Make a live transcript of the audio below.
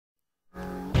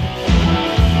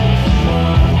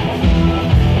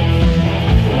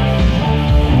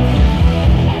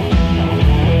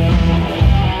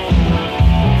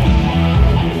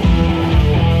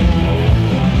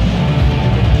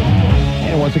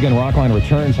again, Rockline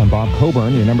returns. I'm Bob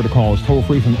Coburn. Your number to call is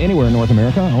toll-free from anywhere in North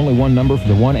America. Only one number for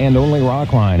the one and only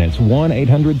Rockline. It's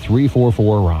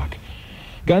 1-800-344-ROCK.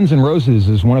 Guns N' Roses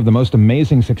is one of the most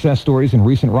amazing success stories in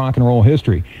recent rock and roll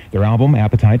history. Their album,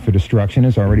 Appetite for Destruction,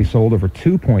 has already sold over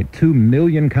 2.2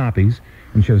 million copies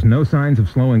and shows no signs of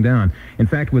slowing down. In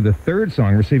fact, with the third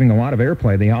song receiving a lot of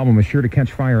airplay, the album is sure to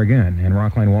catch fire again. And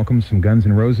Rockline welcomes some Guns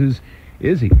N' Roses.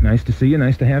 Izzy, nice to see you.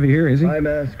 Nice to have you here, Izzy. Hi,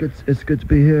 man. It's good to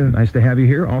be here. Nice to have you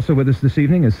here. Also with us this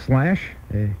evening is Slash.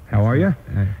 Hey. How are you?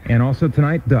 Hi. And also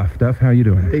tonight, Duff. Duff, how you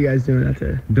doing? How you guys doing out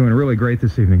there? Doing really great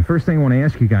this evening. First thing I want to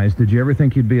ask you guys, did you ever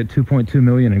think you'd be at 2.2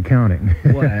 million and counting?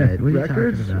 What are you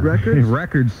Records? talking about? Records?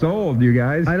 Records sold, you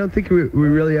guys. I don't think we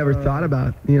really ever thought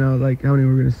about, like how many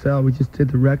we were going to sell. We just did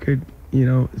the record,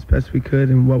 as best we could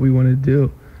and what we wanted to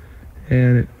do.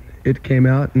 And it came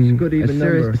out, and good even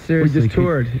number. Seriously, we just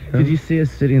toured. Could you see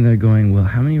us sitting there going, well,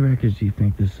 how many records do you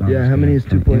think this song Yeah, how many is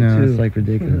 2.2? It's like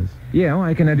ridiculous. Yeah, well,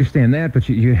 I can understand that, but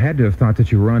you had to have thought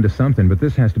that you were onto something, but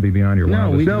this has to be beyond your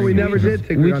wildest No, we never did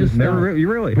think we just never. You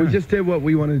really? We just did what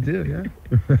we wanted to do, yeah.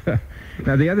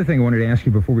 Now, the other thing I wanted to ask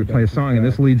you before we play a song, and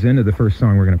this leads into the first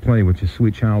song we're going to play, which is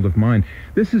Sweet Child of Mine.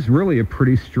 This is really a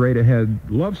pretty straight-ahead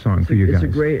love song for you guys. It's a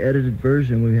great edited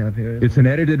version we have here. It's an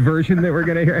edited version that we're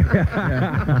going to hear?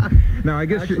 Now, I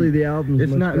guess actually, the album's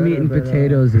it's not better, meat and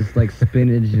potatoes. It's like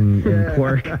spinach and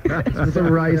pork. With some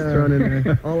rice thrown in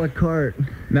there. A la carte.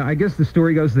 Now, I guess the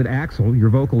story goes that Axl, your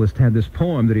vocalist, had this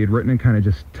poem that he had written and kind of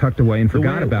just tucked away and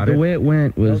forgot about it. The way it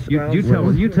went was...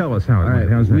 You tell us how it went.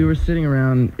 How's that? We were sitting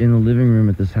around in the living room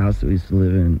at this house that we used to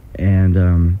live in,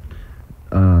 and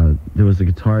there was a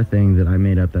guitar thing that I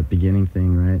made up, that beginning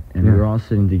thing, right? And we were all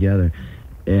sitting together,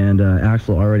 and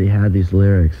Axl already had these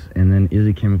lyrics, and then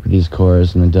Izzy came up with these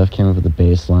chorus, and then Duff came up with the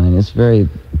bass line. It's very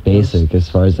basic as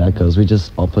far as that goes. We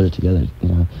just all put it together,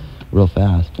 real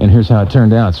fast. And here's how it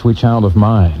turned out. Sweet Child of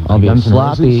Mine. I'll be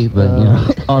sloppy, but,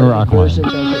 on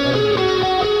Rockline.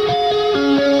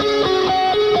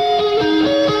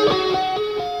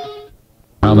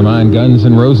 Child of Mine, Guns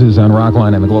N' Roses on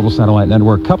Rockline and the Global Satellite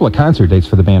Network. Couple of concert dates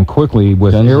for the band quickly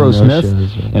with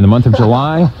Aerosmith in the month of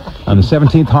July. On the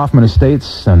 17th, Hoffman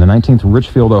Estates. On the 19th,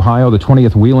 Richfield, Ohio. The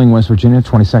 20th, Wheeling, West Virginia.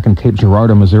 22nd, Cape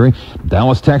Girardeau, Missouri.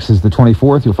 Dallas, Texas, the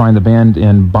 24th. You'll find the band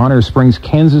in Bonner Springs,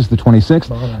 Kansas, the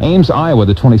 26th. Ames, Iowa,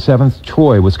 the 27th.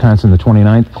 Troy, Wisconsin, the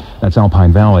 29th. That's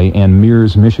Alpine Valley. And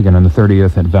Mears, Michigan on the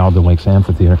 30th at Val de Lakes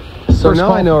Amphitheater. So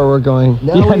now I know where we're going.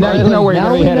 Now you know where you're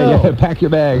going to head. Pack your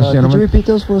bags, gentlemen. Could you repeat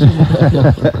those for us?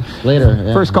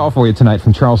 Later. First call for you tonight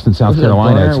from Charleston, South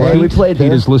Carolina. Hey, we played Pete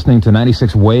there. is listening to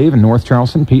 96 Wave in North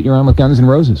Charleston. Pete, you're on with Guns N'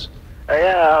 Roses.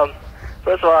 Yeah,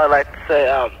 first of all, I'd like to say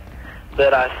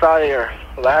that I saw your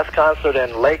last concert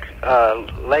in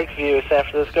Lakeview, San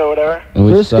Francisco, whatever. And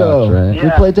we Frisco. sucked, right? Yeah.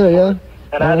 We played there, yeah?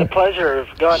 And I had the pleasure of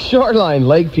going... Shoreline,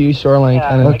 Lakeview, Shoreline.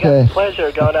 Yeah, Kind of. I got the pleasure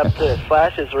of going up to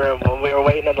Slash's room when we were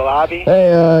waiting in the lobby.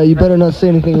 Hey, you better not say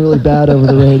anything really bad over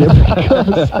the radio.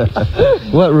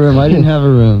 What room? I didn't have a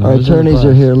room. Our attorneys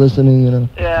are here listening,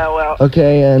 Yeah, well...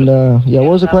 Okay, and,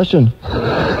 what was the question?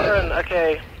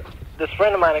 Okay, this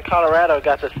friend of mine in Colorado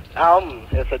got this album.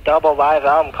 It's a double live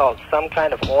album called Some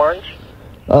Kind of Orange.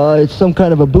 It's some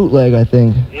kind of a bootleg, I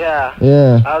think. Yeah.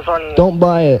 Yeah. I was wondering... Don't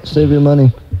buy it. Save your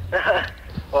money.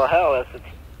 Well, hell,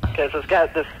 because it's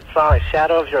got this song,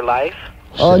 Shadow of Your Life.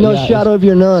 Oh, no, Shadow of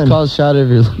Your None. It's called Shadow of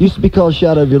Your Love. Used to be called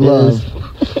Shadow of Your Love.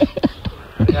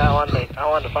 Yeah, I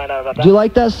wanted to find out about that. Do you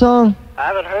like that song? I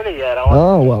haven't heard it yet.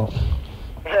 Oh, well.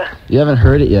 You haven't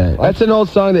heard it yet. That's an old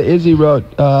song that Izzy wrote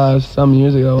some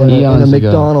years ago. In Eons a ago.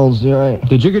 McDonald's, you're right.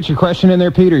 Did you get your question in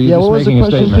there, Pete, or are you what was just the making a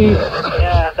question, statement? Pete?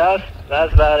 Yeah,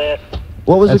 that's about it.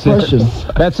 What was That's the question?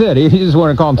 That's it. He just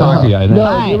wanted to call and talk to you, I think.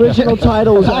 No, the original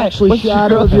title was actually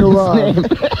Shadow of Your Love.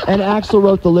 And Axl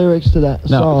wrote the lyrics to that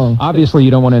song. Obviously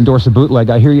you don't want to endorse a bootleg.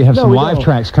 I hear you have some live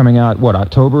tracks coming out, what,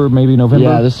 October, maybe November?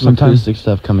 Yeah, there's some acoustic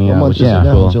stuff coming out, which is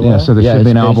cool. Yeah, so there should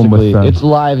be an album with... it's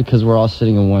live because we're all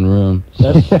sitting in one room.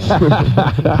 Let's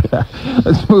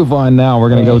move on now. We're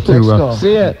going to go to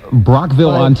See it. Brockville,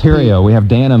 Ontario. We have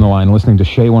Dan on the line listening to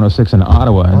Shea 106 in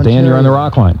Ottawa. And Dan, you're on the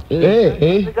Rockline.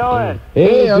 Hey. How's it going?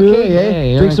 Hey, okay.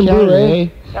 Hey, drink some brew, eh?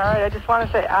 All right, I just want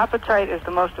to say Appetite is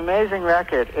the most amazing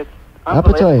record. It's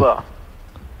Appetite. unbelievable.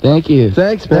 Thank you.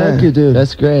 Thanks, man. Thank you, dude.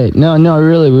 That's great. No,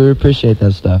 really, we appreciate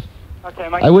that stuff. Okay,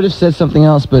 I would have said something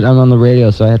else, but I'm on the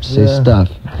radio, so I have to say stuff.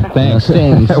 Thanks.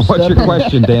 What's your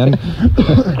question, Dan?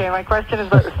 Okay, my question is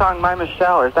about the song My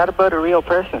Michelle. Is that about a real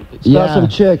person? It's not some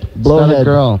chick, blowhead. It's not a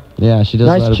girl. Yeah, she does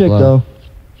nice chick, though.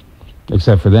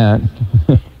 Except for that.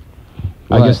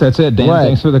 I guess that's it, Dan. What?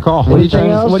 Thanks for the call. What do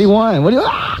you want?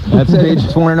 That's it. He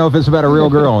just want to know if it's about a real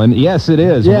girl. And yes, it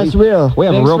is. Yeah, it's real. We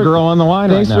have a real girl on the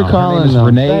line right now. Thanks for calling. Her name is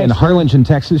Renee in Harlingen,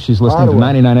 Texas. She's listening to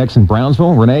 99X in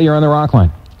Brownsville. Renee, you're on the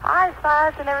Rockline. Hi,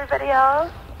 Fuzz, and everybody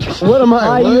else. What am I?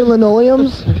 Hi, you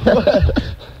linoleums?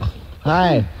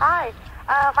 Hi. Hi.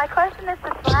 My question is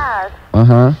to Slash.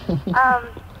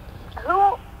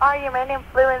 Who are your main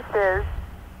influences?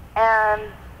 And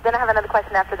then I have another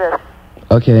question after this.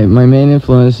 Okay, my main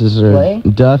influences are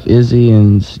Duff, Izzy,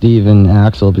 and Steve and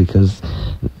Axel, because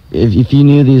if you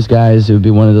knew these guys, it would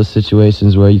be one of those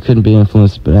situations where you couldn't be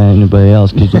influenced by anybody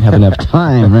else because you didn't have enough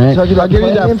time, right? I'll give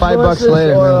you that $5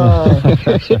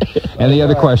 later. And the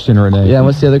other question, Renee. Yeah,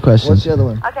 what's the other question? What's the other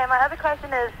one? Okay, my other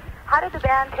question is, how did the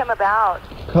band come about?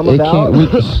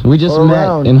 We just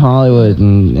met in Hollywood,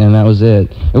 and that was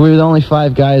it. And we were the only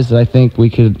 5 guys that I think we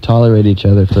could tolerate each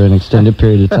other for an extended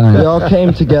period of time. We all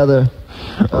came together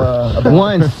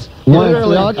once. We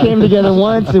all came together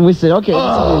once, and we said, okay, this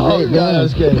is great. Yeah, that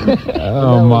was good.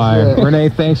 Oh, my. Renee,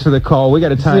 thanks for the call. We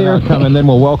got a timeout coming, then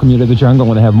we'll welcome you to the jungle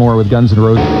and have more with Guns N'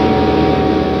 Roses.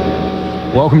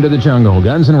 Welcome to the jungle.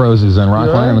 Guns N' Roses on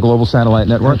Rockline and the Global Satellite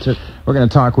Network. We're going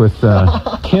to talk with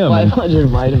Kim. 500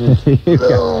 vitamins.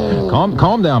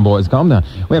 Calm down, boys. Calm down.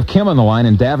 We have Kim on the line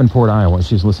in Davenport, Iowa.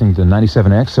 She's listening to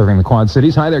 97X, serving the Quad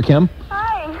Cities. Hi there, Kim.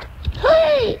 Hi.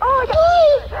 Hi. Oh, my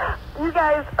God. You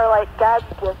guys are like God's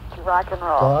gift to rock and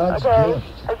roll. God's gift.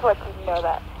 I just want you to know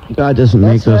that. God doesn't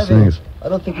make those things. I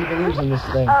don't think he believes in this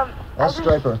thing. That's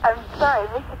Striper. I'm sorry,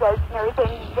 I missed you guys and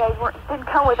everything. You guys didn't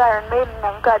come with Iron Maiden, and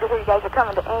I'm glad to hear you guys are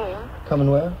coming to Ames. Coming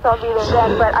where? So I'll be there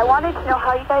then. But I wanted to know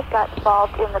how you guys got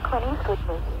involved in the Clint Eastwood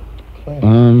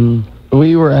movie.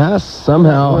 We were asked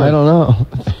somehow. I don't know.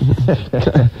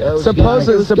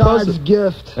 Supposedly, God's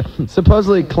gift.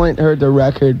 Supposedly Clint heard the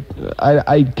record.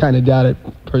 I kind of doubt it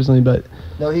personally, but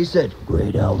No, he said,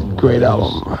 great album. great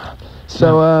album.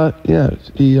 So yeah,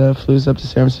 he flew us up to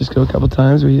San Francisco a couple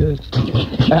times. We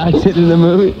acted in the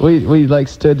movie. We like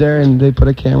stood there and they put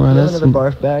a camera on us. Another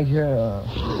barf bag here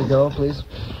to go, please.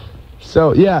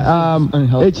 So yeah,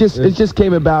 it just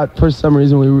came about for some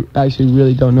reason we actually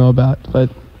really don't know about, but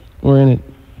we're in it.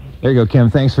 There you go, Kim.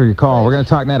 Thanks for your call. We're going to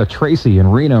talk now to Tracy in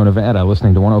Reno, Nevada,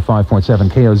 listening to 105.7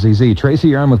 KOZZ. Tracy,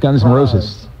 you're on with Guns N'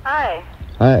 Roses. Hi.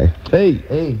 Hi.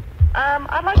 Hey.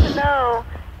 I'd like to know,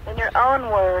 in your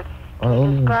own words,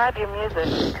 can you describe your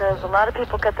music? Because a lot of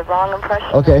people get the wrong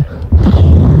impression. Okay.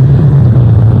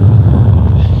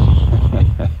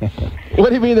 What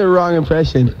do you mean the wrong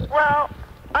impression? Well,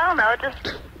 I don't know.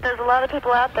 Just there's a lot of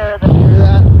people out there that hear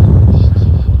that.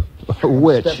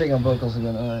 Which? Stepping on vocals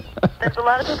again. All right. There's a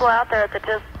lot of people out there that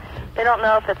just they don't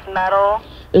know if it's metal.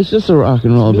 It's just a rock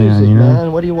and roll Music, band, you know.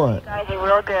 man. What do you want? You guys are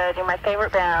real good. You're my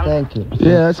favorite band. Thank you.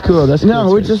 Yeah, that's cool. No,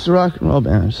 we're just a rock and roll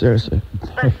band. Seriously.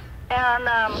 But, and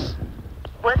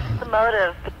what's the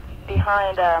motive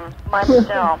behind My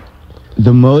Michelle?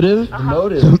 The motive? The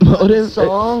motive. The motive? The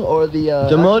song or the...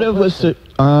 The motive was to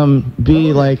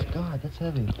be like. God, that's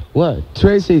heavy. What?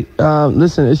 Tracy,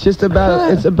 listen, it's just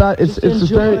about, it's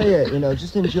enjoy very, it, you know,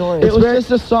 just enjoy it. It was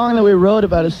just a song that we wrote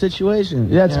about a situation.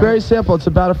 yeah, it's very simple. It's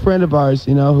about a friend of ours,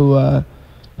 you know,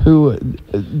 who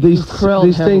these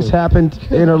things happened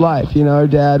in her life. You know, her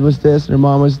dad was this, and her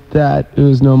mom was that, who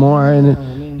was no more,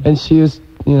 and she was,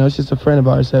 you know, it's just a friend of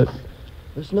ours. So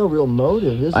there's no real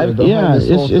motive, is there? Yeah, this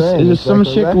whole thing? it's some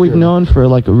like chick we've known for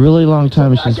like a really long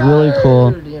time, and she's really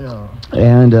cool. You know.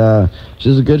 And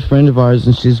she's a good friend of ours,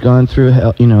 and she's gone through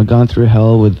hell,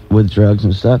 with drugs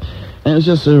and stuff. And it was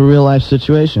just a real life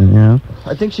situation, you know.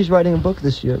 I think she's writing a book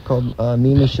this year called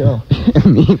Me Michelle. There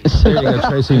you go,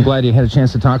 Tracy. I'm glad you had a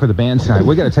chance to talk with the band tonight.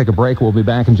 We got to take a break. We'll be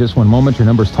back in just one moment. Your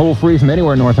number's toll free from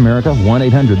anywhere in North America.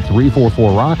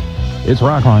 1-800-344-ROCK. It's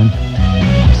Rockline.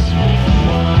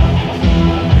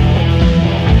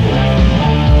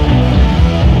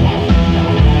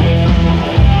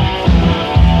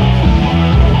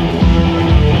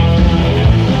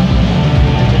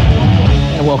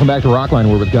 Welcome back to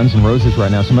Rockline. We're with Guns N' Roses right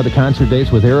now. Some other concert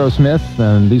dates with Aerosmith,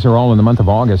 and these are all in the month of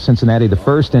August. Cincinnati the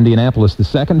 1st, Indianapolis the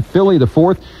 2nd, Philly the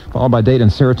 4th, followed by date in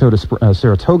Saratoga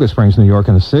Springs, New York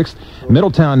on the 6th,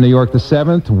 Middletown, New York the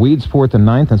 7th, Weedsport the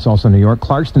 9th, that's also New York,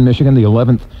 Clarkston, Michigan the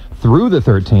 11th through the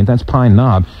 13th, that's Pine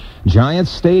Knob,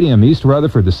 Giants Stadium, East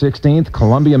Rutherford the 16th,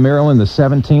 Columbia, Maryland the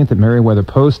 17th at Meriwether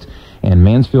Post, and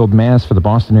Mansfield, Mass for the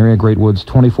Boston area, Great Woods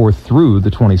 24th through the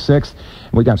 26th.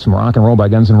 We got some rock and roll by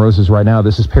Guns N' Roses right now.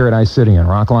 This is Paradise City on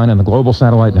Rockline and the Global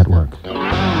Satellite Network.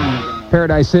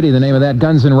 Paradise City, the name of that,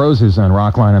 Guns N' Roses on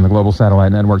Rockline and the Global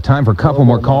Satellite Network. Time for a couple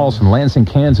more calls from Lansing,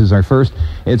 Kansas. Our first,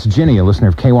 it's Jenny, a listener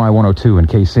of KY102 in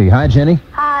KC. Hi, Jenny.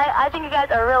 Hi, I think you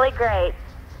guys are really great.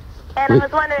 And I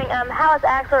was wondering, how has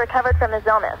Axel recovered from his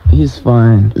illness? He's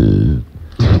fine.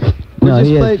 No,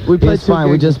 we played he's fine.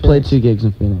 We just played 2 gigs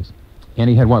in Phoenix. And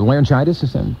he had what, laryngitis or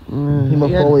something?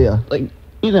 Hemophilia. Like,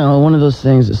 you know, one of those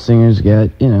things that singers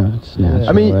get. You know, it's natural.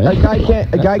 I mean, right?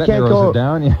 a guy can't go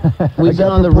down. Yeah. We've been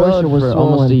on the road for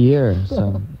almost a year,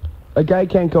 so. A guy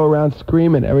can't go around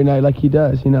screaming every night like he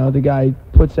does. You know, the guy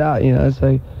puts out. You know, it's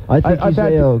like I think he's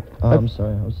I'm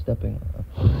sorry, I was stepping.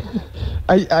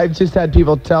 I've just had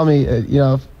people tell me, you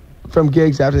know, from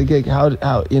gigs after the gig, how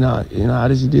you know how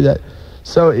does he do that?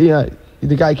 So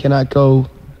the guy cannot go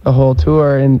a whole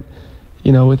tour and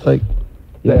with like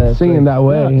singing that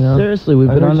way. You know, seriously, we've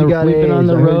been on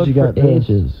the road for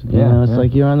ages. You know, it's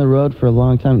like you're on the road for a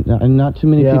long time. Not too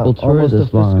many people tour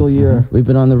this long. Fiscal year. We've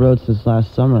been on the road since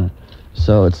last summer,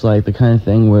 so it's like the kind of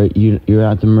thing where you're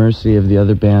at the mercy of the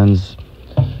other band's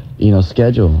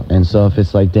schedule. And so if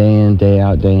it's like day in, day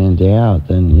out, then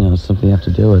it's something you have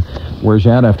to deal with. Where's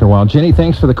you at after a while? Jenny,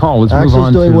 thanks for the call. Let's move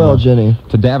on doing well, Jenny.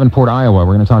 to Davenport, Iowa.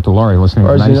 We're going to talk to Laurie, listening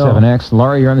to 97X.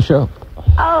 Laurie, you're on the show.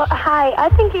 Oh, hi. I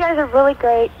think you guys are really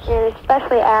great, and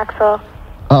especially Axel.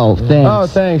 Oh,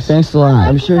 thanks. Thanks a lot.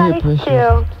 I'm sure he appreciates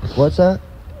it. Too. What's that?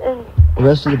 The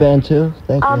rest of the band too?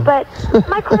 Thank you. But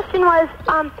my question was,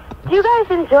 do you guys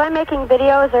enjoy making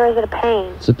videos, or is it a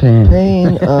pain? It's a pain.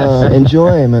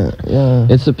 Enjoyment, yeah.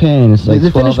 It's a pain. It's like the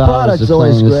 12 finished hours product's of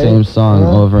playing the great, same song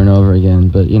over and over again.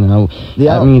 But,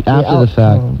 after the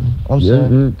fact. I'm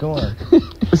sorry. Go on.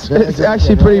 It's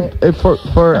actually pretty,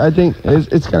 for I think,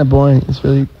 it's kind of boring. It's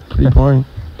really pretty boring.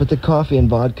 But the coffee and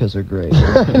vodkas are great.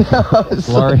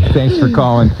 Laurie, thanks for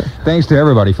calling. Thanks to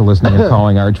everybody for listening and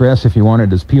calling. Our address, if you want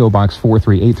it, is P.O. Box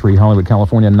 4383, Hollywood,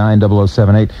 California,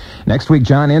 90078. Next week,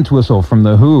 John Entwistle from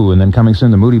The Who, and then coming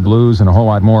soon, the Moody Blues, and a whole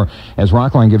lot more, as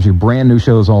Rockline gives you brand new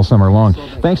shows all summer long.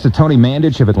 Thanks to Tony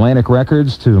Mandich of Atlantic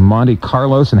Records, to Monty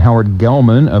Carlos and Howard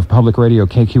Gelman of Public Radio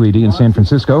KQED in San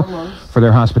Francisco for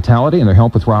their hospitality and their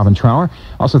help with Robin Trower.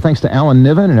 Also thanks to Alan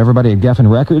Niven and everybody at Geffen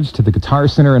Records, to the Guitar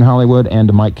Center in Hollywood, and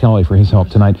to Mike Kelly for his help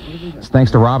tonight.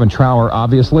 Thanks to Robin Trower,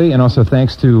 obviously, and also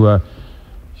thanks to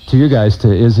you guys, to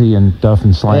Izzy and Duff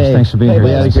and Slash. Thanks for being here.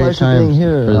 We had a great time.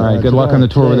 Here. All right, good luck on the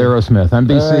tour with Aerosmith. I'm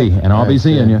BC, and I'll be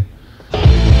seeing you.